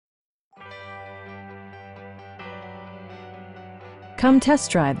Come test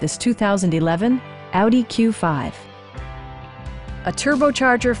drive this 2011 Audi Q5. A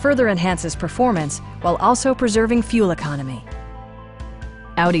turbocharger further enhances performance while also preserving fuel economy.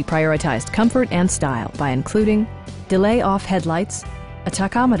 Audi prioritized comfort and style by including delay-off headlights, a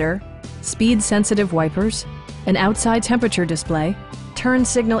tachometer, speed-sensitive wipers, an outside temperature display, turn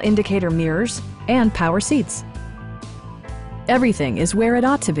signal indicator mirrors, and power seats. Everything is where it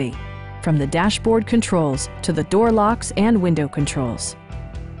ought to be, from the dashboard controls to the door locks and window controls.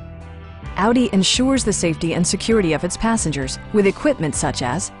 Audi ensures the safety and security of its passengers with equipment such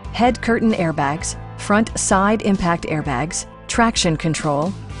as head curtain airbags, front side impact airbags, traction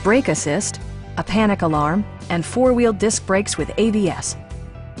control, brake assist, a panic alarm, and four-wheel disc brakes with ABS.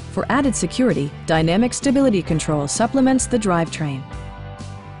 For added security, dynamic stability control supplements the drivetrain.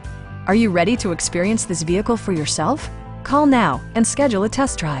 Are you ready to experience this vehicle for yourself? Call now and schedule a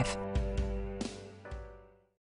test drive.